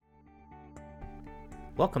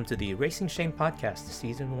Welcome to the Erasing Shame Podcast,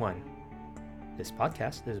 Season 1. This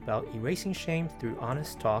podcast is about erasing shame through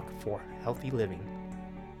honest talk for healthy living,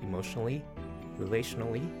 emotionally,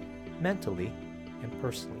 relationally, mentally, and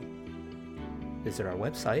personally. Visit our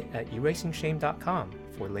website at erasingshame.com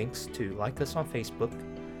for links to like us on Facebook,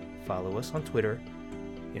 follow us on Twitter,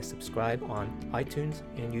 and subscribe on iTunes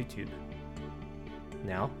and YouTube.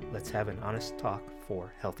 Now, let's have an honest talk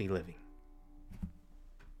for healthy living.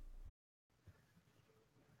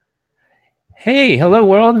 Hey, hello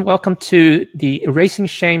world. Welcome to the Erasing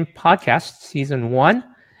Shame Podcast, Season 1.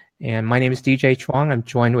 And my name is DJ Chuang. I'm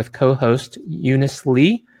joined with co-host Eunice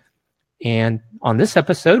Lee. And on this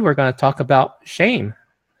episode, we're going to talk about shame,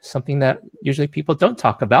 something that usually people don't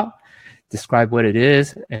talk about, describe what it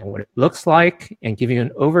is and what it looks like, and give you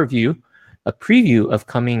an overview, a preview of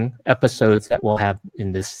coming episodes that we'll have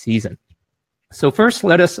in this season. So first,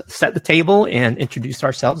 let us set the table and introduce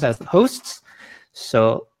ourselves as the hosts.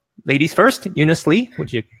 So ladies first, Eunice Lee,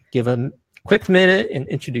 would you give a quick minute and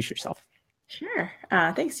introduce yourself? Sure.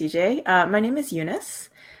 Thanks, DJ. My name is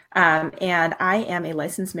Eunice, and I am a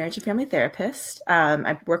licensed marriage and family therapist.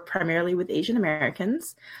 I work primarily with Asian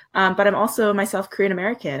Americans, but I'm also myself Korean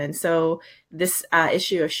American. And so this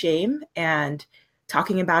issue of shame and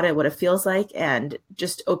talking about it, what it feels like, and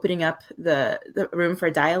just opening up the room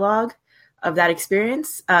for dialogue of that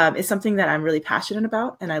experience is something that I'm really passionate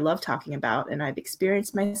about and I love talking about, and I've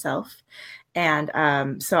experienced myself. And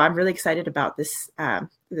so I'm really excited about this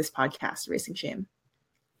podcast, Erasing Shame.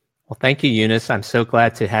 Well, thank you, Eunice. I'm so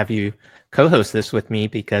glad to have you co-host this with me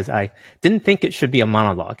because I didn't think it should be a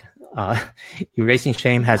monologue. Erasing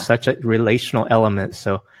Shame has such a relational element,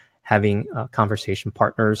 so having conversation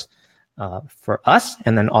partners for us,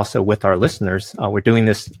 and then also with our listeners. We're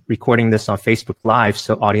recording this on Facebook Live,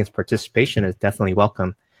 so audience participation is definitely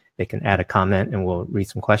welcome. They can add a comment and we'll read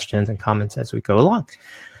some questions and comments as we go along.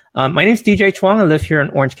 My name is DJ Chuang. I live here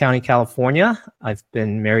in Orange County, California. I've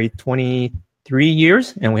been married 23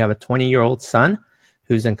 years, and we have a 20-year-old son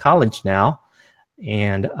who's in college now.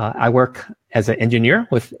 And I work as an engineer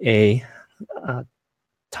with a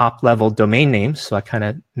top-level domain name, so I kind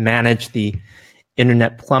of manage the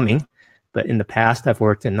internet plumbing. But in the past, I've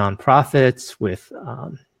worked in nonprofits with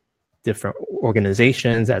different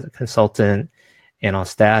organizations as a consultant and on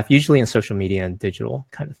staff, usually in social media and digital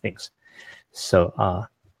kind of things. So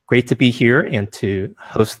great to be here and to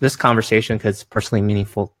host this conversation because it's personally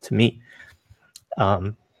meaningful to me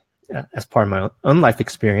as part of my own life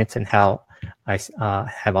experience and how I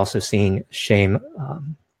have also seen shame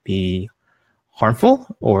be harmful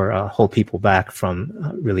or hold people back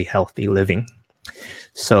from really healthy living.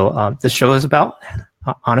 So this show is about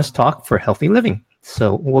honest talk for healthy living.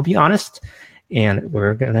 So we'll be honest, and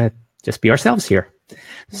we're going to just be ourselves here.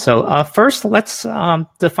 So first, let's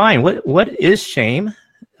define what is shame.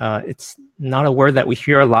 It's not a word that we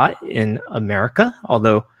hear a lot in America,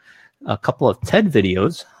 although a couple of TED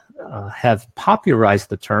videos have popularized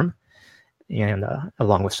the term, and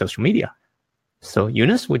along with social media. So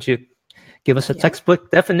Eunice, would you give us a textbook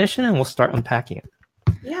definition, and we'll start unpacking it?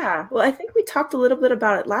 Yeah, well, I think we talked a little bit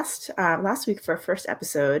about it last week for our first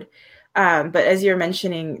episode. But as you're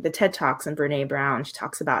mentioning the TED Talks and Brene Brown, she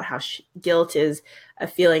talks about how guilt is a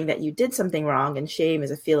feeling that you did something wrong, and shame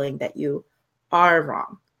is a feeling that you are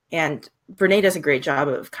wrong. And Brene does a great job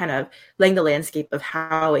of kind of laying the landscape of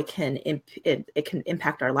how it can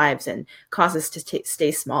impact our lives and cause us to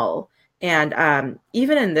stay small. And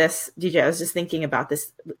even in this, DJ, I was just thinking about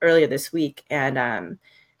this earlier this week, and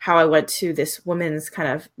how I went to this women's kind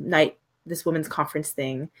of night, this women's conference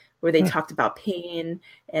thing where they talked about pain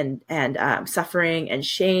and suffering and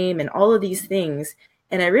shame and all of these things.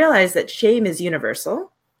 And I realized that shame is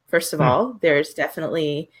universal. First of all, there's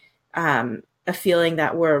definitely a feeling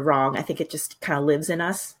that we're wrong. I think it just kind of lives in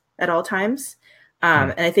us at all times.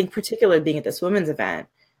 And I think particularly being at this women's event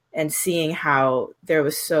and seeing how there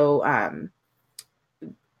was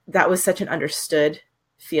that was such an understood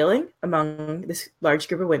feeling among this large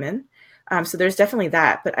group of women. So there's definitely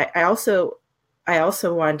that. But I also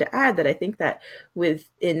wanted to add that I think that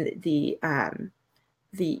within the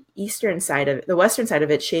eastern side of the western side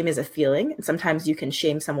of it, shame is a feeling. And sometimes you can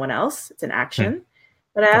shame someone else. It's an action.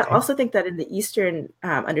 But I also think that in the Eastern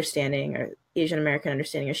understanding or Asian American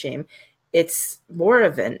understanding of shame, it's more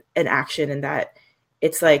of an action in that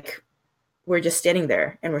it's like we're just standing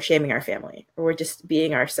there and we're shaming our family, or we're just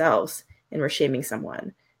being ourselves and we're shaming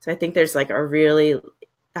someone. So I think there's like a really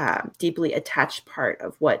deeply attached part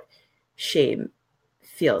of what shame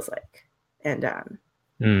feels like. And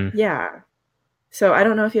yeah. So I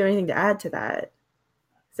don't know if you have anything to add to that.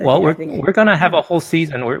 So Well, I we're think, we're gonna have yeah, a whole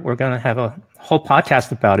season. We're gonna have a whole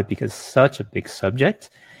podcast about it because it's such a big subject,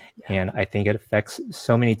 yeah. and I think it affects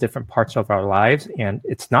so many different parts of our lives, and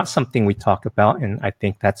it's not something we talk about. And I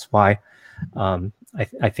think that's why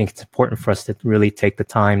I think it's important for us to really take the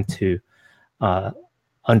time to uh,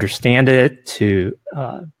 understand it, to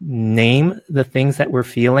name the things that we're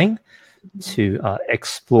feeling, to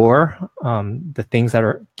explore the things that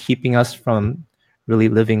are keeping us from really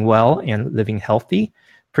living well and living healthy,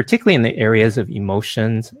 particularly in the areas of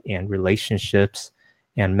emotions and relationships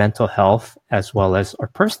and mental health, as well as our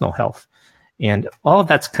personal health. And all of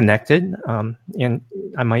that's connected. And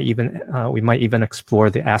we might even explore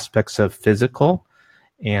the aspects of physical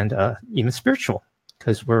and even spiritual,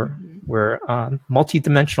 because we're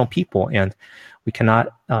multidimensional people, and we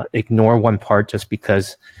cannot ignore one part just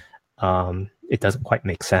because it doesn't quite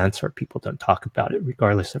make sense or people don't talk about it,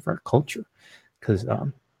 regardless of our culture. Because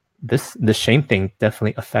this shame thing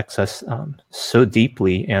definitely affects us so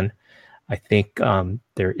deeply, and I think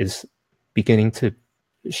there is beginning to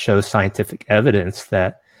show scientific evidence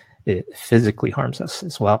that it physically harms us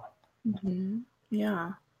as well. Mm-hmm.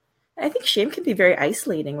 Yeah. I think shame can be very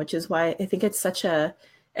isolating, which is why I think it's such a,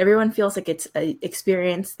 everyone feels like it's an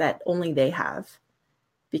experience that only they have,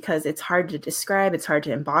 because it's hard to describe, it's hard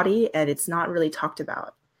to embody, and it's not really talked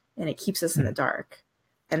about, and it keeps us in the dark.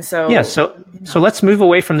 And Yeah, so, so let's move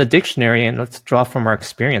away from the dictionary and let's draw from our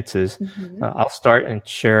experiences. mm-hmm. I'll start and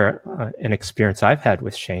share an experience I've had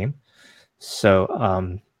with shame. So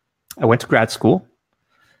I went to grad school,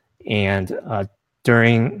 and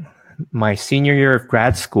during my senior year of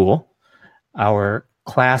grad school, our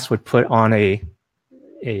class would put on a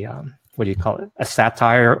what do you call it, a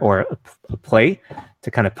satire or a play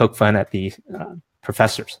to kind of poke fun at the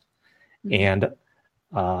professors. Mm-hmm.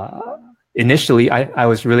 And initially, I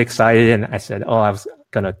was really excited, and I said, "Oh, I was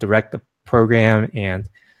going to direct the program and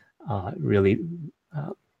really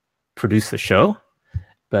produce the show."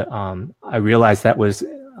 But I realized that was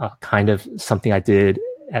kind of something I did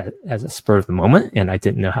as a spur of the moment, and I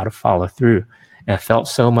didn't know how to follow through. And I felt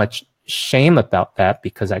so much shame about that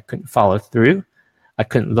because I couldn't follow through. I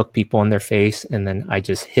couldn't look people in their face, and then I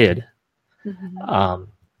just hid. Mm-hmm.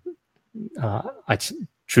 I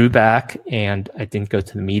drew back, and I didn't go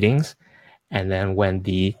to the meetings. And then when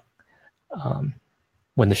the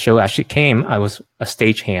show actually came, I was a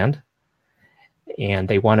stagehand, and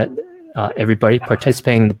they wanted everybody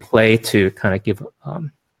participating in the play to kind of give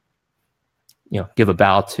a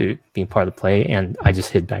bow to being part of the play. And I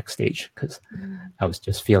just hid backstage because I was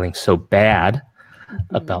just feeling so bad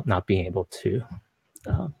Mm-hmm. about not being able to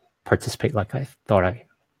participate like I thought I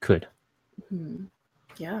could. Mm-hmm.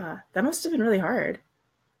 Yeah, that must have been really hard.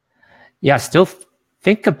 Yeah, I still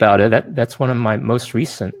think about it. That's one of my most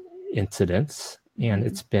recent incidents, and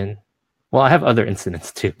it's been, well, I have other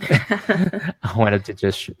incidents too. I wanted to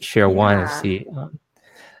just share one and Yeah. see,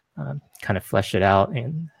 kind of flesh it out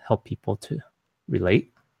and help people to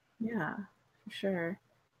relate. Yeah, for sure.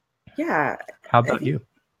 Yeah, How I about think you?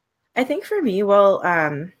 I think for me, well,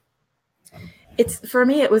 it's for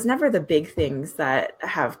me, it was never the big things that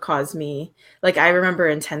have caused me. Like I remember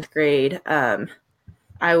in 10th grade,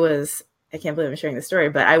 I was, I can't believe I'm sharing this story,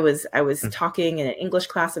 but I was talking in an English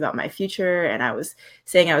class about my future, and I was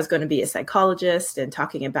saying I was going to be a psychologist and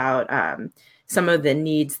talking about some of the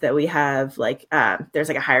needs that we have. Like there's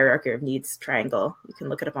like a hierarchy of needs triangle. You can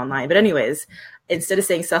look it up online. But anyways, instead of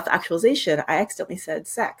saying self-actualization, I accidentally said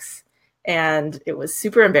sex, and it was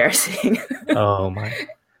super embarrassing. Oh my.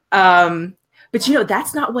 um, but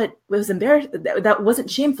that's not what was embarrassing. That wasn't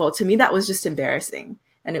shameful to me. That was just embarrassing.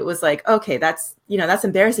 And it was like, okay, that's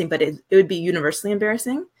embarrassing, but it would be universally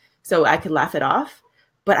embarrassing. So I could laugh it off.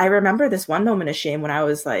 But I remember this one moment of shame when I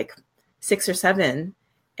was like 6 or 7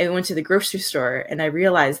 and we went to the grocery store, and I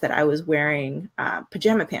realized that I was wearing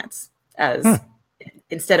pajama pants as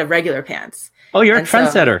instead of regular pants. Oh, you're a And so,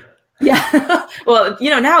 trendsetter. yeah, well,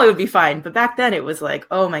 now it would be fine. But back then it was like,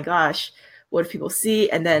 oh my gosh, what if people see?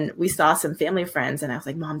 And then we saw some family friends, and I was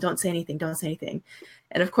like, Mom, don't say anything. Don't say anything.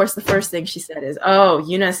 And of course, the first thing she said is, oh,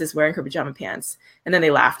 Eunice is wearing her pajama pants. And then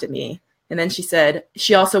they laughed at me. And then she said,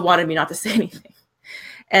 she also wanted me not to say anything.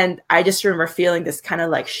 And I just remember feeling this kind of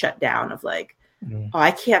like shut down of like, oh,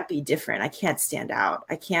 I can't be different. I can't stand out.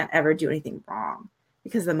 I can't ever do anything wrong.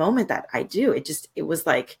 Because the moment that I do, it was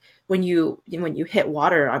like when you hit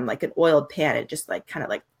water on like an oiled pan, it just like kind of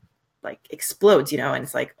like explodes, and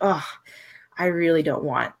it's like, oh, I really don't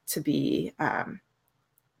want to be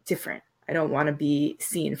different. I don't want to be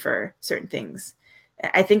seen for certain things.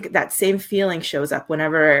 I think that same feeling shows up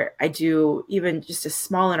whenever I do even just a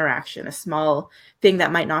small interaction, a small thing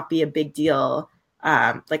that might not be a big deal,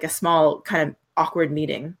 like a small kind of awkward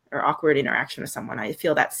meeting or awkward interaction with someone, I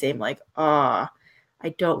feel that same like, oh, I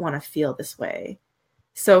don't want to feel this way.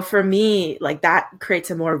 So for me, like that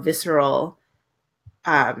creates a more visceral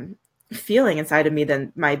feeling inside of me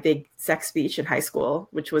than my big sex speech in high school,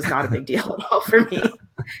 which was not a big deal at all for me.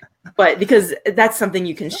 But because that's something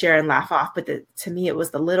you can share and laugh off. But to me, it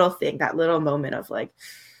was the little thing, that little moment of like,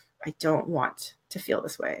 I don't want to feel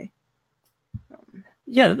this way.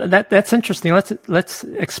 Yeah, that's interesting. Let's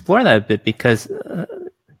explore that a bit, because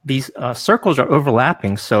these circles are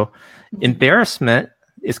overlapping. So embarrassment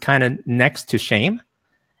is kind of next to shame.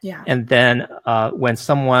 Yeah. And then when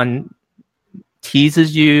someone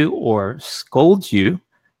teases you or scolds you,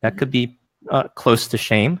 that could be close to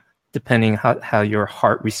shame, depending how your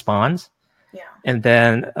heart responds. Yeah. And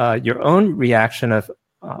then your own reaction of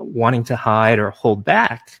wanting to hide or hold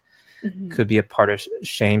back could be a part of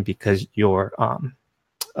shame, because you're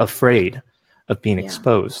afraid of being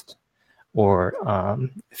exposed, or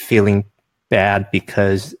feeling bad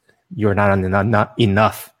because you're not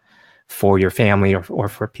enough for your family or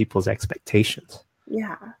for people's expectations.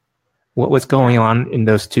 Yeah. What was going on in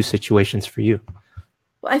those two situations for you?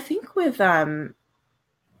 Well, I think with the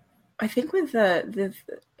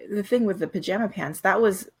thing with the pajama pants, that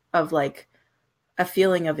was of like a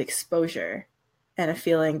feeling of exposure and a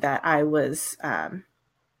feeling that I was a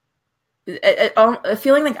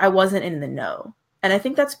feeling like I wasn't in the know. And I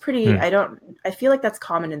think that's pretty, I feel like that's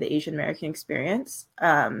common in the Asian American experience,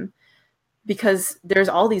 because there's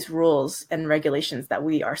all these rules and regulations that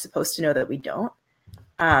we are supposed to know that we don't.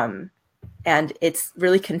 And it's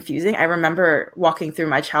really confusing. I remember walking through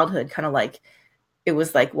my childhood kind of like, it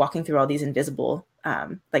was like walking through all these invisible,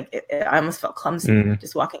 I almost felt clumsy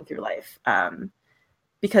just walking through life.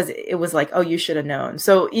 Because it was like, oh, you should have known.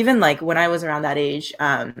 So even like when I was around that age,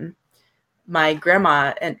 my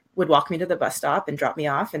grandma would walk me to the bus stop and drop me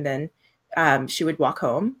off, and then she would walk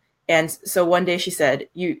home. And so one day she said,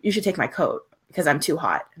 you should take my coat because I'm too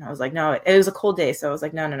hot. And I was like, no, it was a cold day. So I was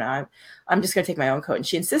like, no, I'm just going to take my own coat. And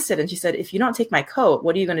she insisted. And she said, if you don't take my coat,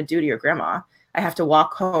 what are you going to do to your grandma? I have to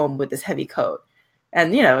walk home with this heavy coat.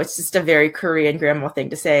 And, it's just a very Korean grandma thing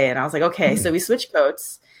to say. And I was like, okay. So we switched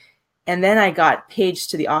coats. And then I got paged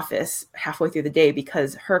to the office halfway through the day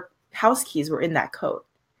because her house keys were in that coat.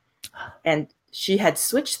 And she had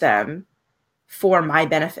switched them for my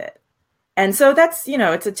benefit. And so that's,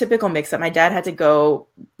 it's a typical mix up. My dad had to go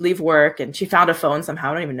leave work, and she found a phone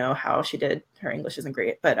somehow. I don't even know how she did. Her English isn't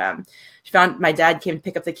great, but my dad came to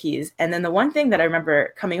pick up the keys. And then the one thing that I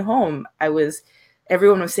remember coming home,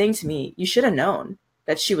 everyone was saying to me, you should have known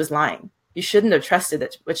that she was lying. You shouldn't have trusted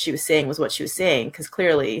that what she was saying was what she was saying, because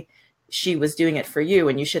clearly she was doing it for you,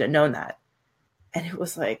 and you should have known that. And it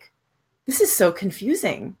was like, this is so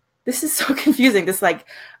confusing. This like,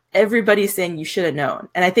 everybody's saying you should have known.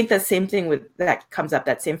 And I think that same thing that comes up,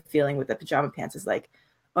 that same feeling with the pajama pants is like,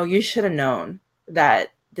 oh, you should have known that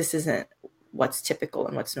this isn't what's typical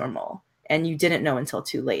and what's normal. And you didn't know until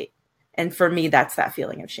too late. And for me, that's that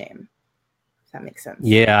feeling of shame. If that makes sense.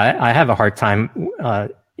 Yeah, I have a hard time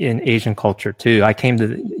in Asian culture too. I came to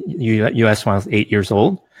the U.S. when I was 8 years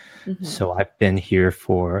old. Mm-hmm. So I've been here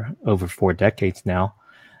for over 4 decades now.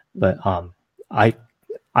 But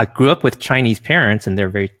I grew up with Chinese parents, and they're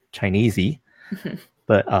very Chinesey,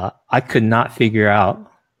 but I could not figure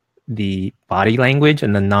out the body language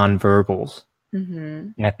and the nonverbals.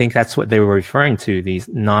 And I think that's what they were referring to, these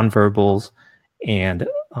nonverbals and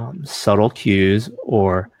subtle cues,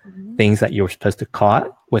 or things that you were supposed to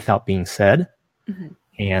caught without being said.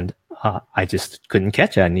 And I just couldn't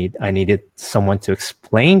catch it. I needed someone to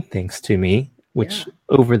explain things to me, which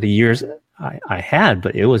over the years I had,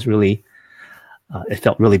 but it was really, it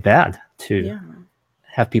felt really bad to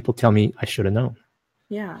have people tell me I should have known.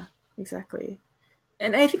 Yeah, exactly.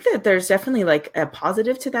 And I think that there's definitely like a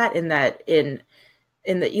positive to that, in that in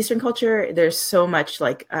the Eastern culture, there's so much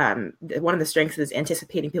like, one of the strengths is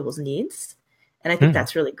anticipating people's needs. And I think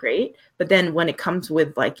that's really great. But then when it comes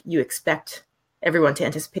with like, you expect everyone to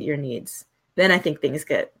anticipate your needs, then I think things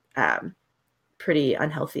get pretty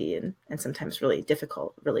unhealthy and sometimes really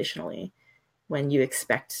difficult relationally, when you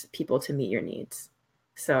expect people to meet your needs.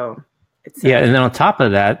 So it's and then on top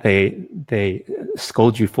of that, they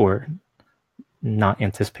scold you for not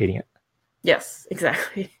anticipating it. Yes,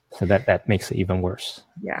 exactly. So that makes it even worse.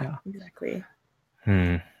 Yeah. Exactly.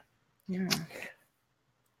 Yeah.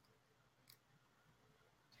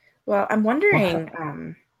 Well, I'm wondering,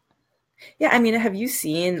 have you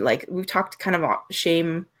seen, like, we've talked kind of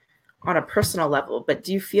shame on a personal level, but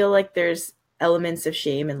do you feel like there's elements of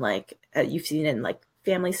shame in like, you've seen in like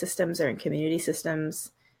family systems or in community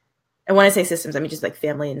systems? And when I say systems, I mean just like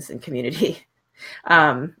families and community,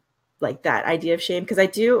 like that idea of shame, because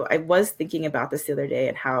I was thinking about this the other day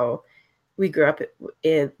and how we grew up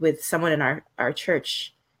with someone in our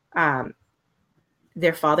church.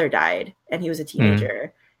 Their father died and he was a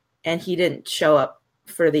teenager, and he didn't show up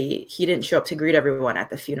to greet everyone at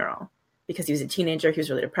the funeral because he was a teenager. He was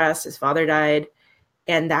really depressed. His father died.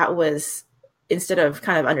 And that was, instead of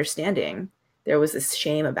kind of understanding, there was this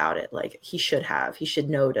shame about it. Like he should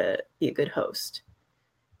know to be a good host.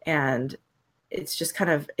 And it's just kind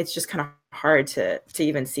of hard to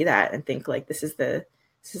even see that and think like, this is the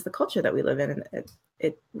culture that we live in. And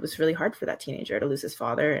it was really hard for that teenager to lose his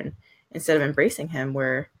father. And instead of embracing him,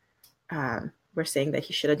 we're saying that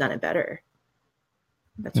he should have done it better.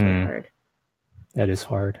 That's really hard. That is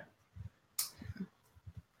hard.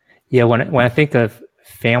 Yeah, when I think of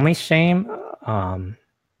family shame, I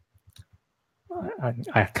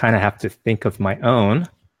kind of have to think of my own,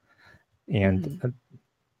 and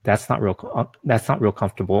that's not real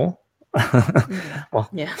comfortable. Well,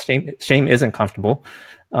 yeah. Shame isn't comfortable,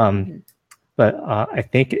 but I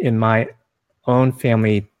think in my own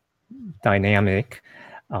family dynamic,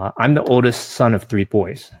 I'm the oldest son of 3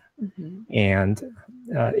 boys, and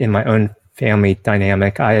in my own family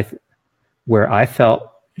dynamic, where I felt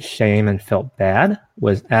shame and felt bad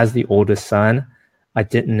was as the oldest son. I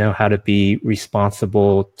didn't know how to be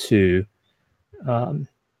responsible to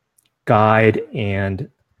guide and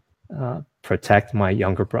protect my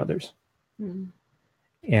younger brothers. And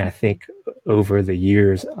I think over the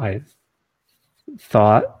years, I've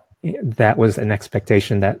thought that was an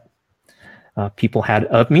expectation that people had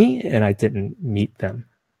of me, and I didn't meet them.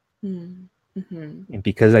 And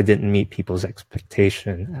because I didn't meet people's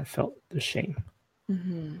expectation, I felt the shame.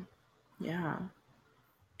 Yeah.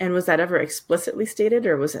 And was that ever explicitly stated,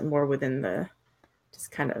 or was it more within the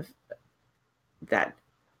just kind of that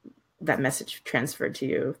message transferred to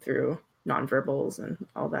you through nonverbals and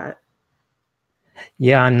all that?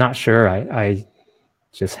 Yeah, I'm not sure. I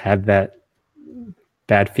just had that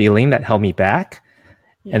bad feeling that held me back.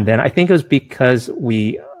 Yeah. And then I think it was because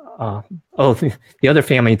the other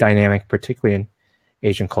family dynamic, particularly in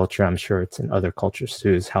Asian culture, I'm sure it's in other cultures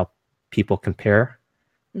too, is how people compare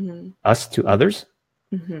us to others.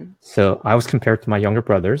 So I was compared to my younger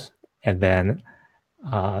brothers, and then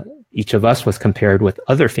each of us was compared with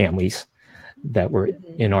other families that were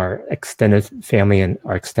in our extended family and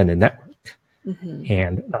our extended network.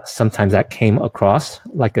 And sometimes that came across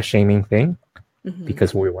like a shaming thing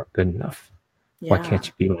because we weren't good enough. Yeah. Why can't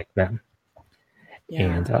you be like them? Yeah.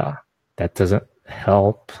 And that doesn't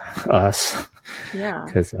help us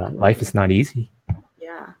because life is not easy.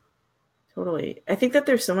 Yeah. Totally. I think that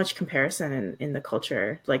there's so much comparison in the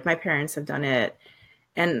culture. Like my parents have done it.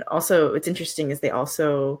 And also what's interesting is they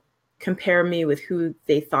also compare me with who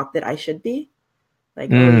they thought that I should be. Like,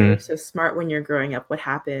 oh, you were so smart when you're growing up. What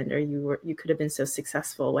happened? Or you could have been so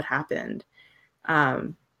successful. What happened?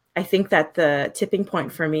 I think that the tipping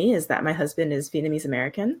point for me is that my husband is Vietnamese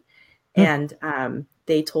American. And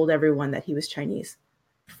they told everyone that he was Chinese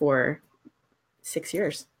for 6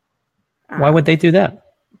 years. Why would they do that?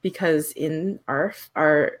 Because in our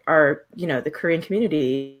the Korean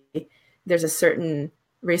community, there's a certain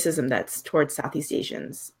racism that's towards Southeast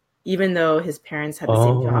Asians. Even though his parents had the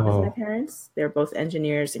same job as my parents, they're both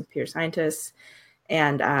engineers and computer scientists,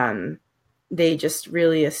 and they just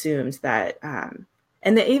really assumed that.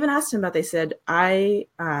 And they even asked him about. They said,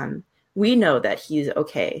 we know that he's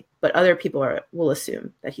okay, but other people will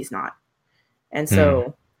assume that he's not. And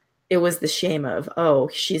so it was the shame of, oh,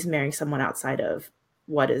 she's marrying someone outside of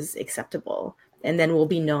what is acceptable, and then we'll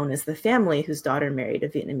be known as the family whose daughter married a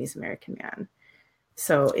Vietnamese American man.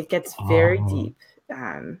 So it gets very deep.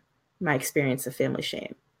 My experience of family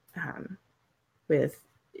shame,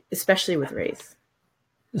 especially with race.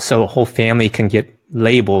 So a whole family can get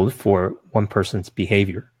labeled for one person's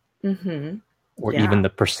behavior, or even the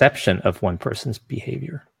perception of one person's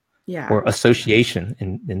behavior, or association.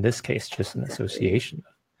 In this case, just an association.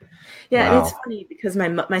 Yeah, wow. And it's funny because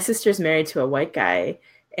my sister's married to a white guy,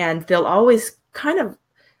 and they'll always kind of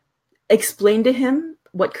explain to him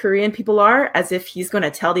what Korean people are as if he's going to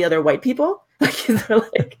tell the other white people.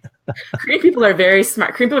 Like, Korean people are very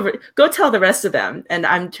smart. Korean people go tell the rest of them. And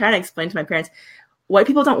I'm trying to explain to my parents, white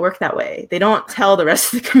people don't work that way. They don't tell the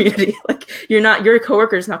rest of the community. Like your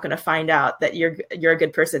coworker is not going to find out that you're a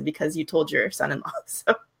good person because you told your son-in-law.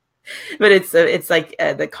 So, but it's like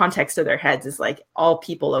the context of their heads is like all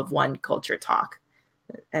people of one culture talk,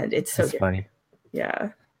 and it's so different. Funny.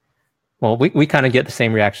 Yeah. Well, we kind of get the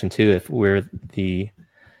same reaction too if we're the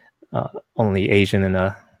only Asian in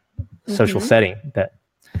a social setting, that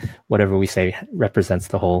whatever we say represents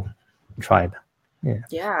the whole tribe.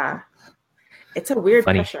 Yeah. It's a weird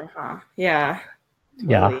funny. pressure, huh? Yeah,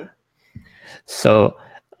 Yeah. totally. So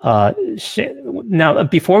now,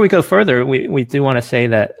 before we go further, we do want to say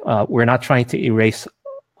that we're not trying to erase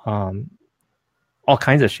um, all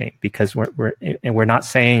kinds of shame, because we're not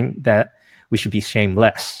saying that we should be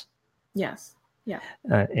shameless. Yes. Yeah.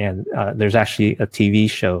 And there's actually a TV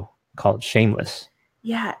show called Shameless.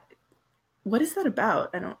 Yeah. What is that about?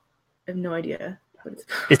 I have no idea what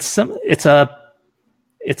it's about.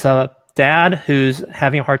 It's a dad who's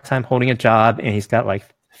having a hard time holding a job, and he's got like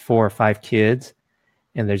 4 or 5 kids,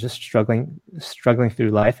 and they're just struggling through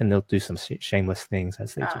life, and they'll do some shameless things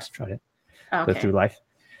as they just try to go through life.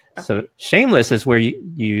 Okay. So shameless is where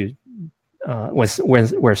you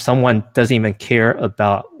where someone doesn't even care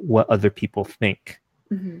about what other people think,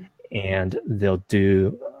 and they'll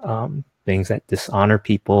do things that dishonor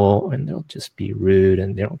people, and they'll just be rude,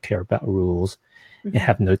 and they don't care about rules, and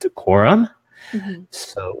have no decorum.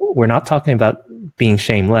 So we're not talking about being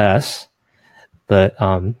shameless, but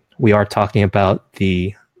we are talking about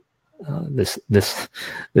the this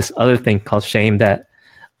other thing called shame that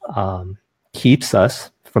keeps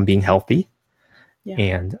us from being healthy. Yeah.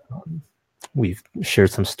 And we've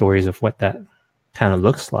shared some stories of what that kind of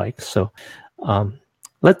looks like. So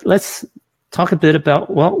let's talk a bit about,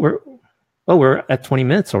 we're at 20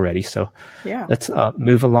 minutes already. So yeah, let's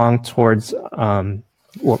move along towards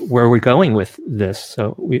where we're going with this.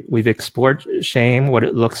 So we've explored shame, what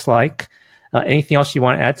it looks like. Anything else you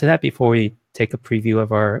want to add to that before we take a preview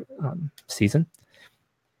of our season?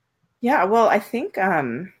 Yeah, well, I think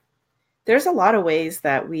there's a lot of ways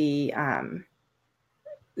that we kind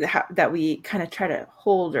of try to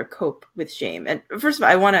hold or cope with shame. And first of all,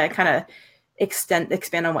 I want to kind of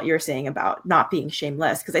expand on what you're saying about not being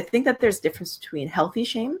shameless, because I think that there's a difference between healthy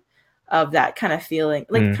shame, of that kind of feeling,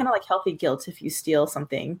 like kind of like healthy guilt. If you steal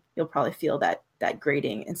something, you'll probably feel that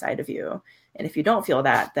grating inside of you, and if you don't feel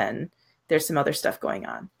that, then there's some other stuff going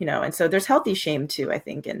on, and so there's healthy shame too, I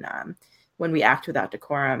think, in when we act without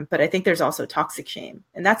decorum. But I think there's also toxic shame,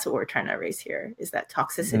 and that's what we're trying to erase here, is that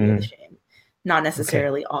toxicity of the shame, not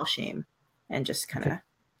necessarily all shame, and just kind of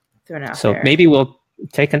throwing it out there. So maybe we'll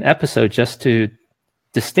take an episode just to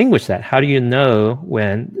distinguish that. How do you know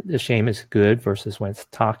when the shame is good versus when it's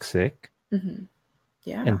toxic?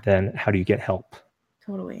 Yeah. And then how do you get help?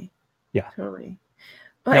 Totally. Yeah. Totally.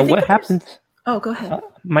 But now, what happens? Oh, go ahead.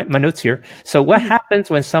 My notes here. So what happens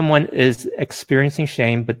when someone is experiencing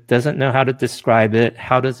shame but doesn't know how to describe it?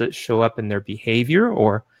 How does it show up in their behavior?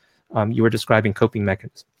 Or you were describing coping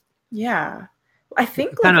mechanisms. Yeah. I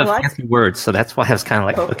think kind of fancy words, so that's why I was kind of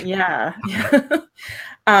like, okay. Yeah.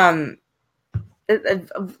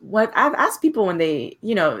 What I've asked people when they,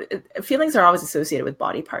 feelings are always associated with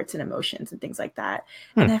body parts and emotions and things like that.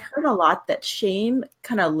 And I've heard a lot that shame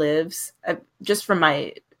kind of lives, just from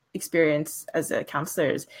my experience as a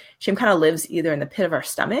counselor, shame kind of lives either in the pit of our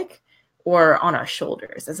stomach or on our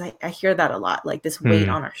shoulders. As I hear that a lot, like this weight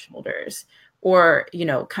on our shoulders, or,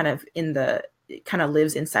 kind of it kind of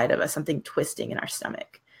lives inside of us, something twisting in our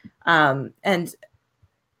stomach. And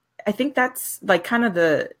I think that's like kind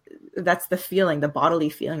of that's the feeling, the bodily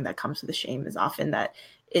feeling that comes with the shame, is often that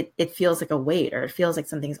it feels like a weight, or it feels like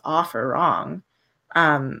something's off or wrong.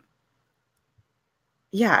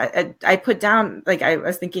 Yeah, I put down, like, I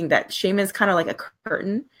was thinking that shame is kind of like a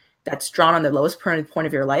curtain that's drawn on the lowest point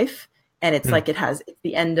of your life. And it's like, it's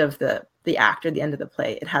the end of the act, or the end of the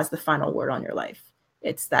play. It has the final word on your life.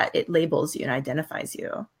 It's that it labels you and identifies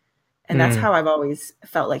you. And that's how I've always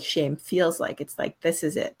felt like shame feels like. It's like, this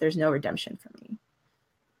is it. There's no redemption for me.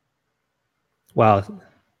 Wow.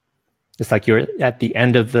 It's like you're at the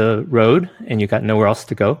end of the road and you got nowhere else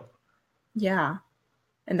to go. Yeah.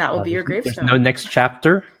 And that will be your gravestone. There's no next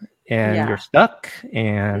chapter, and you're stuck,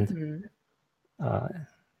 and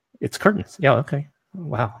it's curtains. Yeah. Okay.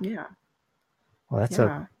 Wow. Yeah. Well, that's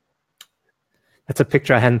a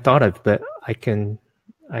picture I hadn't thought of, but I can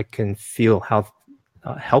feel how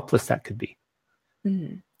helpless that could be.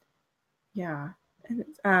 Yeah.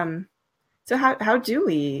 And, so how do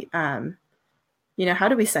we, how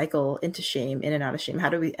do we cycle into shame, in and out of shame? How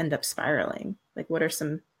do we end up spiraling? Like, what are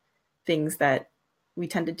some things that we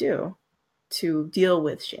tend to do to deal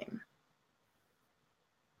with shame?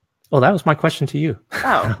 Well, that was my question to you.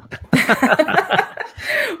 Oh.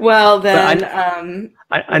 Well, then,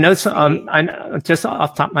 I know. I know, just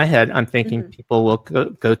off the top of my head, I'm thinking people will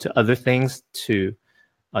go to other things to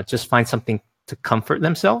just find something to comfort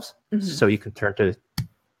themselves. So you can turn to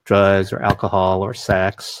drugs or alcohol or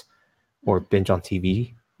sex, or binge on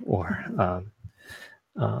TV, or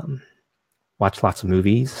watch lots of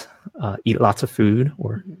movies, eat lots of food,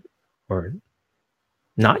 or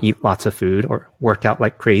not eat lots of food, or work out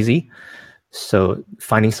like crazy. So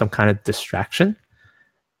finding some kind of distraction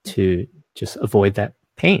to just avoid that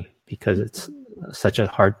pain, because it's such a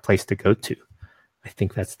hard place to go to. I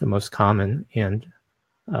think that's the most common. And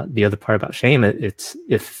the other part about shame, it's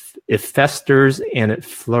if it festers and it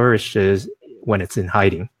flourishes when it's in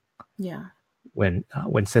hiding. Yeah. When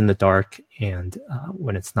it's in the dark and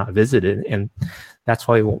when it's not visited. And that's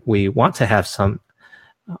why we want to have some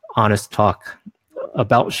honest talk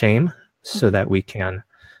about shame, so that we can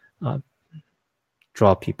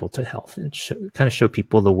draw people to health and kind of show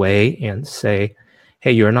people the way and say,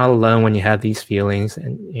 hey, you're not alone when you have these feelings,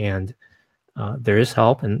 and there is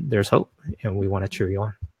help and there's hope, and we want to cheer you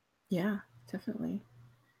on. Yeah, definitely.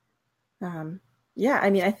 Yeah, I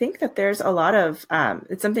mean, I think that there's a lot of,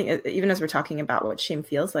 it's something, even as we're talking about what shame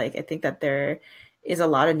feels like, I think that there is a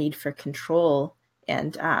lot of need for control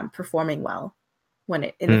and performing well when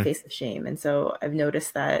in the face of shame. And so I've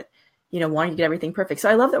noticed that, wanting to get everything perfect. So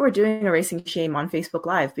I love that we're doing Erasing Shame on Facebook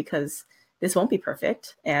Live, because this won't be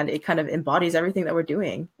perfect. And it kind of embodies everything that we're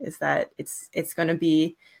doing, is that it's going to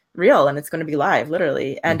be real and it's going to be live,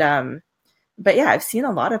 literally. And, but yeah, I've seen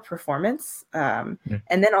a lot of performance and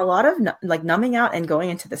then a lot of like numbing out and going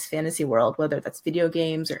into this fantasy world, whether that's video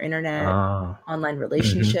games or internet, online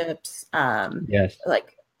relationships, yes,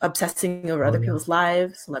 like obsessing over other people's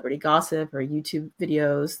lives, celebrity gossip or YouTube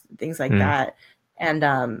videos, things like that. And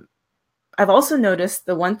I've also noticed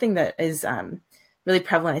the one thing that is really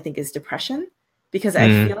prevalent, I think, is depression, because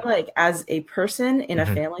I feel like as a person in a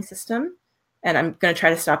family system, and I'm going to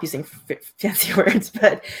try to stop using fancy words,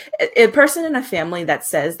 but a person in a family that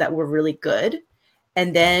says that we're really good,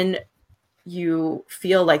 and then you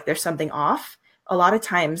feel like there's something off, a lot of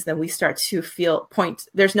times then we start to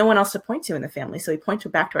there's no one else to point to in the family. So we point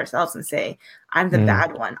back to ourselves and say, I'm the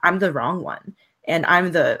bad one. I'm the wrong one. And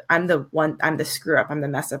I'm the screw up. I'm the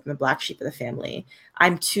mess up. I'm the black sheep of the family.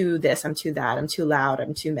 I'm too this, I'm too that. I'm too loud.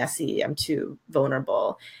 I'm too messy. I'm too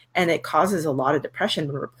vulnerable. And it causes a lot of depression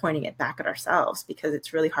when we're pointing it back at ourselves, because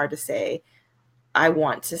it's really hard to say,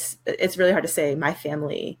 it's really hard to say my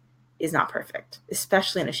family is not perfect,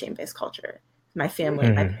 especially in a shame-based culture. My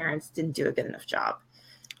family, my parents didn't do a good enough job.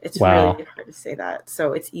 It's really hard to say that.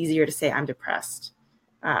 So it's easier to say I'm depressed.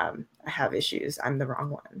 I have issues. I'm the wrong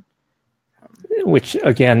one. Which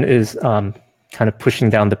again is kind of pushing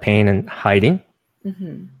down the pain and hiding,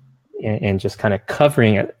 and just kind of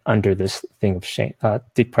covering it under this thing of shame,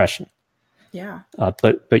 depression. Yeah.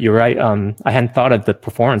 But you're right. I hadn't thought of the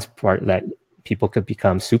performance part, that people could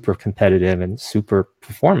become super competitive and super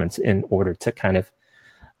performance in order to kind of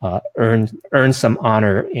earn some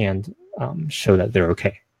honor and show that they're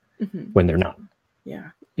okay when they're not. Yeah.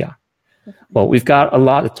 Yeah. Well, we've got a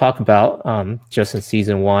lot to talk about just in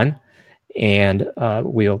season 1. And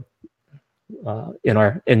we'll, in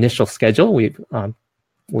our initial schedule, we're going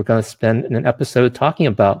to spend an episode talking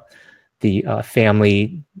about the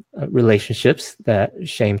family relationships that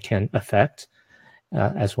shame can affect,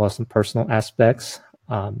 as well as some personal aspects,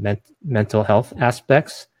 mental health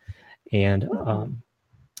aspects, and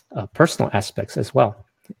personal aspects as well.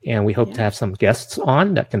 And we hope to have some guests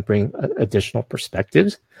on that can bring additional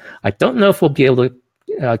perspectives. I don't know if we'll be able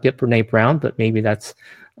to get Brene Brown, but maybe that's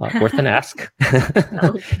worth an ask.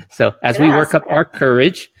 So as we work up our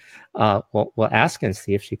courage, we'll ask and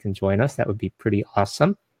see if she can join us. That would be pretty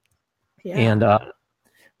awesome. Yeah. And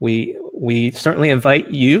we certainly invite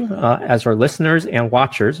you as our listeners and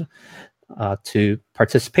watchers to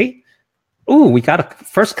participate. Ooh, we got a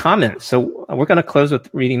first comment. So we're going to close with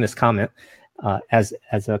reading this comment as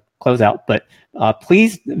a closeout. But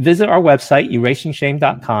please visit our website,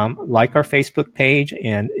 erasingshame.com, like our Facebook page.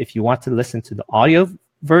 And if you want to listen to the audio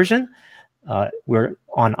version, we're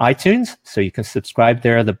on iTunes, so you can subscribe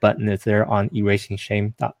there. The button is there on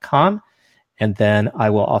erasingshame.com. And then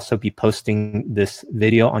I will also be posting this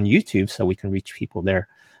video on YouTube so we can reach people there.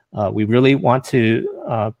 We really want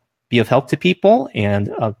to be of help to people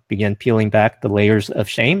and begin peeling back the layers of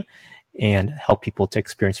shame and help people to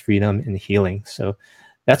experience freedom and healing. So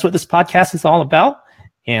that's what this podcast is all about.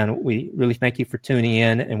 And we really thank you for tuning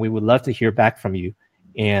in, and we would love to hear back from you.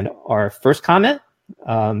 And our first comment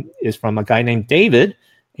is from a guy named David.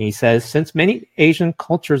 And he says, since many Asian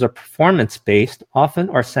cultures are performance-based, often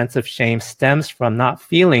our sense of shame stems from not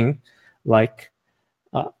feeling like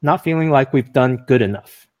we've done good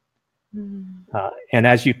enough. And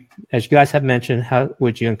as you guys have mentioned, how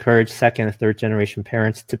would you encourage second and third generation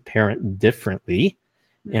parents to parent differently?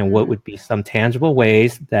 And what would be some tangible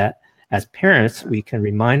ways that as parents we can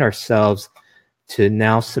remind ourselves to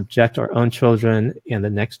now subject our own children and the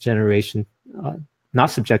next generation,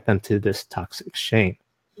 not subject them to this toxic shame?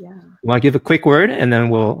 Yeah. You want to give a quick word and then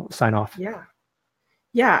we'll sign off? Yeah.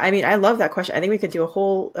 Yeah, I mean, I love that question. I think we could do a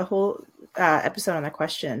whole episode on that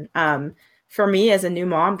question. For me as a new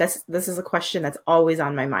mom, this is a question that's always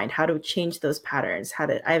on my mind. How to change those patterns? I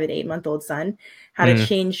have an 8-month-old son. How to Mm,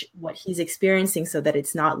 change what he's experiencing so that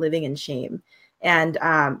it's not living in shame. And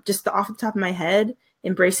just off the top of my head,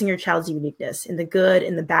 embracing your child's uniqueness in the good,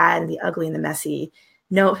 in the bad, in the ugly, in the messy.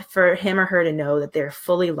 Know for him or her to know that they're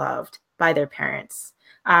fully loved by their parents.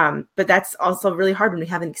 But that's also really hard when we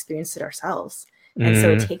haven't experienced it ourselves, and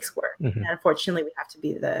so it mm, takes work. mhm. And unfortunately, we have to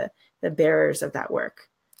be the bearers of that work.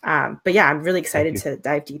 But yeah, I'm really Thank excited you. to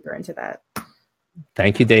dive deeper into that.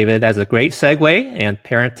 Thank you, David. That's a great segue. And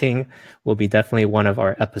parenting will be definitely one of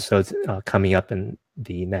our episodes coming up in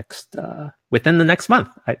the next, within the next month.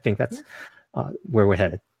 I think that's where we're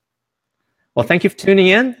headed. Well, thank you for tuning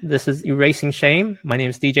in. This is Erasing Shame. My name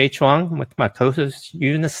is DJ Chuang with my co-host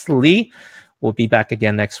Eunice Lee. We'll be back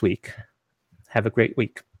again next week. Have a great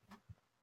week.